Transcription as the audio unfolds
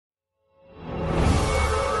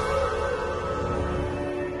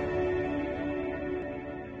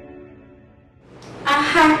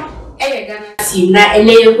GhanaTube na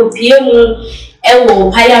ene yekopie mu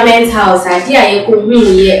ewo Parliament House ade a yekohu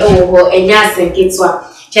ye ewo enya asenketwa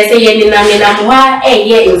chese ye nenam ho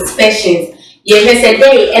eye inspections ye hwese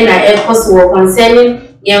dey ena ekoso concerning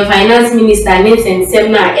ye finance minister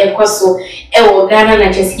nsensem na ekoso ewo Ghana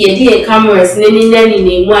na chese ye die cameras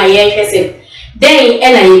neni mu a ye hwese then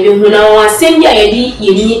ena ye behu na wa asem ya ye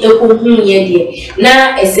ni ekohu ye die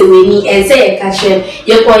na eseweni ense ye kache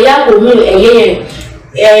ye koya kohu eye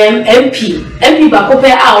MP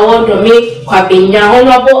bakope a wodo me kwabenya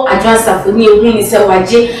honorable Adwoa Safo ni ehu ni se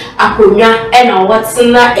waje akonwa ena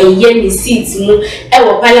watsena eye ni seat mu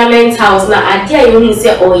ewo Parliament House na ade a ehu se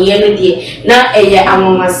oye no de na eye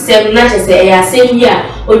amomasem na chese eye asem ya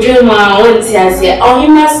odwemu a wonti ase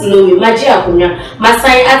ohimas no we maje akonwa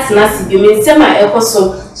masan atena sibime nsem a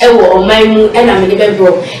ekoso ewo omanmu ena me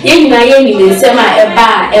bebro ye nyina ye ni nsem a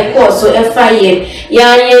eba ekoso efa ye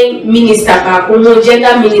ya minister ba ko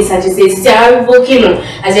gender minister just say revoking no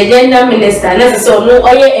as a gender minister na so no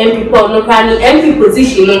oye MP no pani MP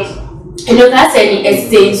position no eno ka say ni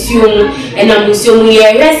extension ena museum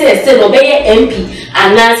ye rese say no be MP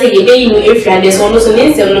and say ye be you efia dey so no so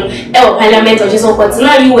nsem no e parliament just so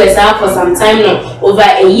continue US for some time no over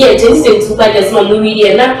a year 2022 just no we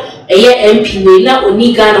dey na eye MP we na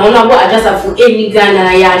oni Ghana ona bo Adwoa Safo eni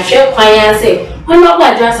Ghana ya hwe kwan ya say Honorable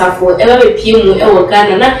Adwoa Safo eba be pie mu ewo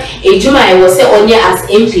Ghana na ejuma e wo se onye as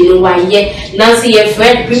MP no wa ye Nancy ye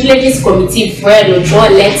Fred Privileges Committee Fred no draw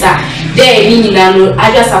letter there ni nyina no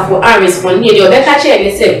Adwoa Safo a respond ye obeka che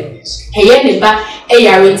ni se eye ne ba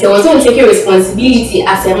eyarente was on take responsibility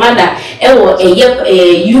as a mother ewo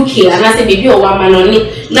eye UK and say baby o wa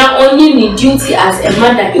manoni na only ni duty as a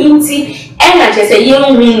mother inti ena chese ye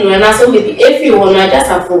hu na so maybe everyone Adwoa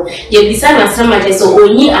Safo ye bisa na sama chese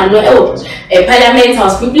onyi ano ewo Parliament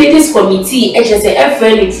House Privileges Committee chese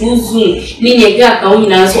efren through Zoom ni nyega ka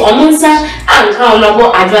onyina so omonsa anka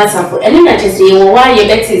Honorable Adwoa Safo ene na chese ye wo wa ye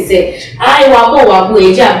beti se ai wabo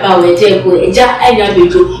eja ba we je ko eja anya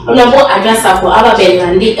bejo Honorable Adwoa Safo aba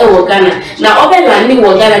belandi ewo Ghana na obelandi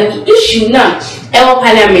wo Ghana ni issue na ewo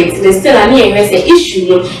Parliament le still ani ehwese issue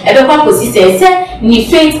no ebe kwa position se ni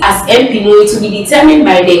fate as MP no to be determined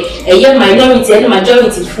by the minority and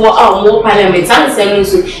majority for our more Parliament and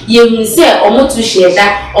so ye hu se omo to share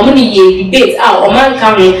that omo ni ye debate o man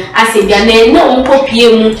kan as e bia na omo kopie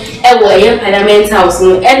mu ewo Parliament House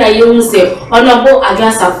no e na ye hu se Honorable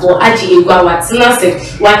Adwoa Safo agi egwa watena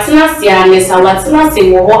se anesa watena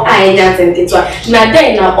se wo ho aya tentetwa na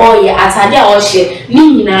den na oye atade a o hye ni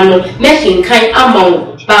nyina no making kan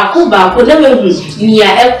amount baako na wehu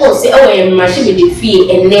nia ekose ewe mmache be defie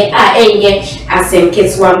enne a enye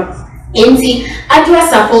asenketwa enti Adwoa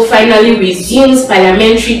Safo finally resumes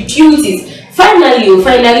parliamentary duties. Finally,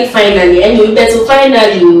 and you better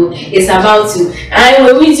finally it's about to. And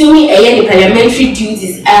we're resuming the parliamentary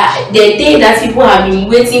duties. The day that people have been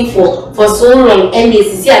waiting for so long, and they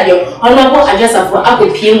see the Honorable Adwoa Safo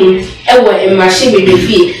Akopiem ewe mmache be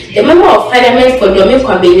defie. The member of Parliament for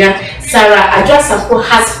Kwabenya Adwoa Safo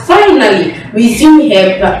has finally resumed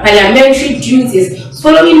her parliamentary duties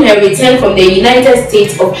following her return from the United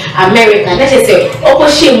States of America. That is say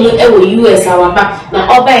okoshemu ewo US awaba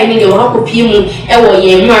na oba eni de wakopiemu ewo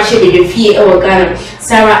ye mmache be defie ewo Ghana.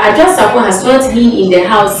 Adwoa Safo has not been in the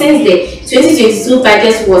house since the 2022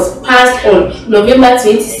 budget was passed on November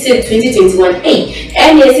 26, 2021.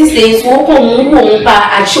 And yes, says woko pa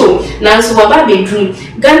acho nanso baba bedroom.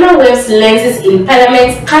 Ghana Web's lenses in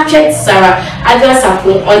Parliament captured Adwoa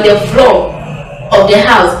Safo on the floor of the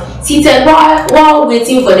house, seated while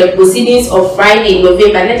waiting for the proceedings of Friday,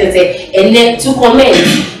 November, and then to comment.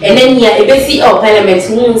 And then here, ABC of Parliament,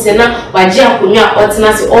 Sena, Wajia Kunya,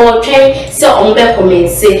 Otanasi, or train, so on the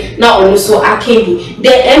comments, say, now also Akebi, the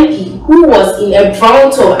MP who was in a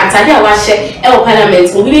brown top, Atadia Washe, El Parliament,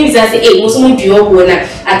 who believes that a Muslim duo,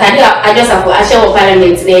 Atadia Adwoa Safo, Asha of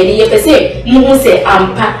Parliament, the say, Muse,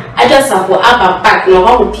 Ampa. Adwoa Safo aba back no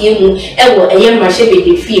ho piemu ewo mmache be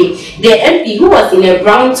defie. The MP who was in a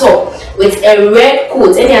brown top with a red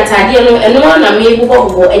coat any atade no eno na mebu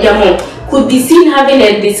bobo ejamo could be seen having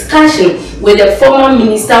a discussion with the former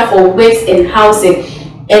Minister for Works and Housing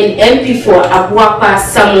and MP for Adwoa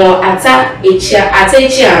Samuel Atechia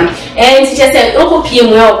and she said oko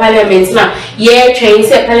piemu Parliament na ye train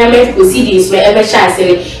say Parliament proceedings were ever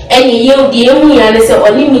chasing any yield the only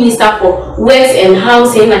minister for Works and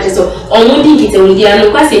Housing that is only get on the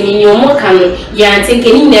Anukas in your Mokano, Yan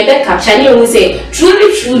taking never capture. We say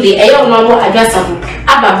truly, a young novel address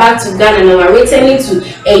back to Ghana and we're returning to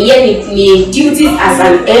a year duties as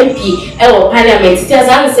an MP or Parliament. It has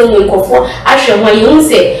answered when for Asha when you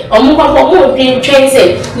say, or more train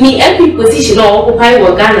said, me MP position or occupy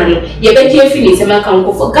Ghana. You better finish a man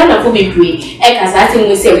for Ghana for be free. As I think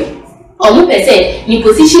we say. Omu percent ni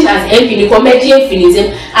position as MP ni commercial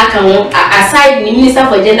finism aside ni minister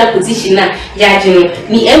for gender position na yajino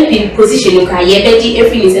ni MP position ka yebedi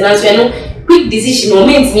finism na so no quick decision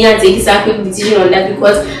moment me take this quick decision on that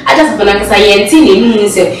because I just wanna kasa yenti ni nu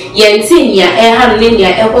se yenti nia ha no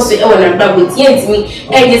nia ekoso e wona brabo yenti mi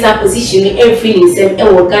this position ni finism e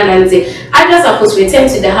wo Ghana nze I just supposed to return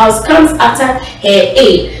to the house comes after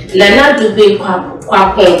her Nana Dube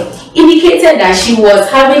Kwakon indicated that she was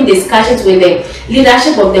having discussions with the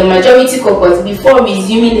leadership of the majority caucus before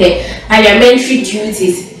resuming her parliamentary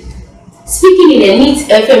duties. Speaking in a NEET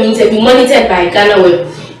FM interview monitored by Ghana Web,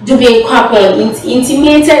 Dube Kwakon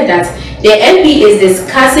intimated that the MP is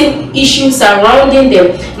discussing issues surrounding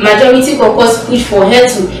the majority caucus push for her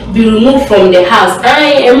to be removed from the house.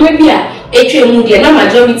 I am maybe a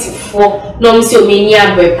majority for no Monsieur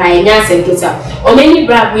Mania Pioneer Sentosa or many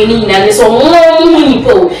brave winning and so many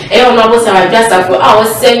people. Honorable Sarah for our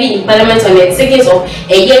serving in Parliament on the 2nd of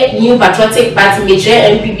a year new patriotic party major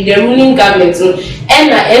MP the ruling government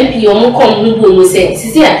and MP Omukom Mubu say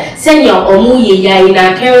senior Omuye in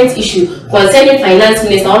our current issue concerning Finance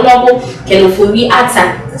Minister Honorable Kenofuri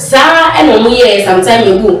Atta Sarah and Omuye sometime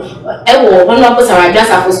ago. Honorable Sarah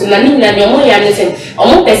for Sunani and Omuya Nation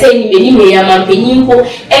Omu Pese ni Beni Meyaman Penimpo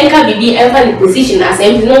Enka Bibi Enka position as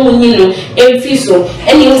MP no Munino Emfiso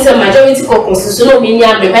and you say majority constitutional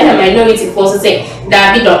media prepare minority forces say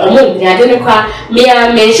David or Omu Yadenka may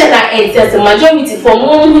I mention that it says the majority for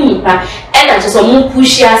more Munipa and I just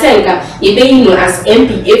Pushia Senka Ibe as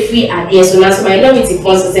MP every idea so as minority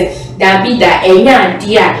forces say David that enya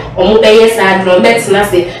dia Omu Beye Sad Rombets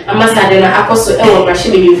Nase Amasadena Akoso Ewa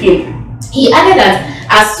Mashimi film. He added that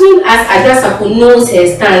as soon as Adwoa knows her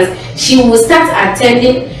stance, she will start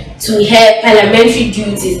attending to her parliamentary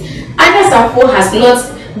duties. Adwoa has not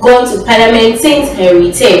gone to Parliament since her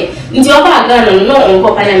return. In the upper Ghana, no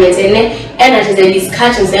on Parliament and as the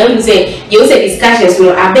discussions, and say you say discussions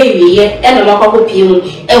no a baby and a couple people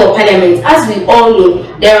Parliament. As we all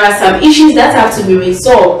know, there are some issues that have to be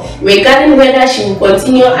resolved regarding whether she will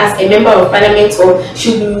continue as a member of Parliament or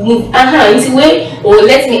she will be removed. Into way, or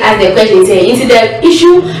let me ask the question say into the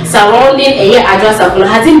issue surrounding a year Adwoa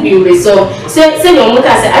hasn't been resolved. So your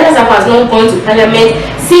mother said Adwoa has not gone to Parliament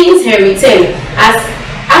since her return.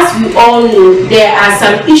 As we all know, there are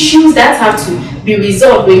some issues that have to be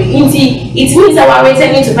resolved with it means our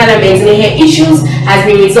returning to Parliament and her issues has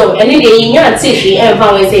been resolved. And then they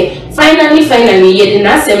say finally ye the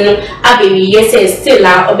nasem no abemi yes still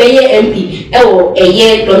obey MP a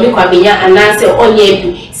year domi kwabenya anase onye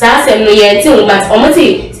MP sa asem no ye tin but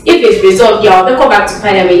omote if it's resolved you will go back to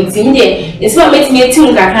Parliament in there it's not making me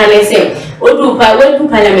tin kakra na say odu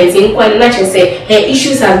Parliament in kwa na say her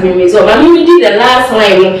issues have been resolved. I mean we did the last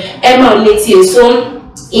line Emma Oneti so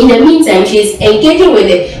in the meantime she is engaging with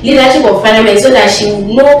the leadership of Parliament so that she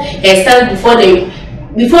will know her stand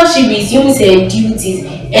before she resumes her duties.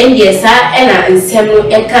 And yes, and Samuel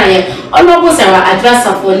Ekaya, Honorable Sarah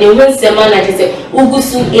Adwoa for Newman Seman at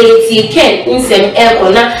Ugusu 80 Ken in Sam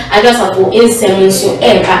Elkona, Adwoa for in Samuel so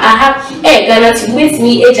I have GhanaTube with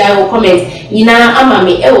me a comment. Ina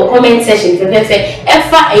Amami, comment session for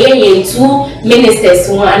Efa a 2 ministers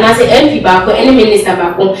one and I say MP Bako, any minister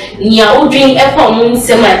Bako, Nia Udring Efa Moon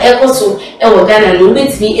Seman Elkoso, Ghana,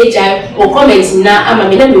 with me a comment na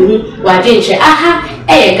Amami Wajinche.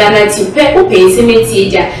 GhanaTube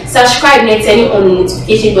subscribe and turn on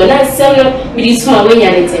notification but now with this one when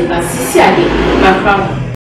you're in the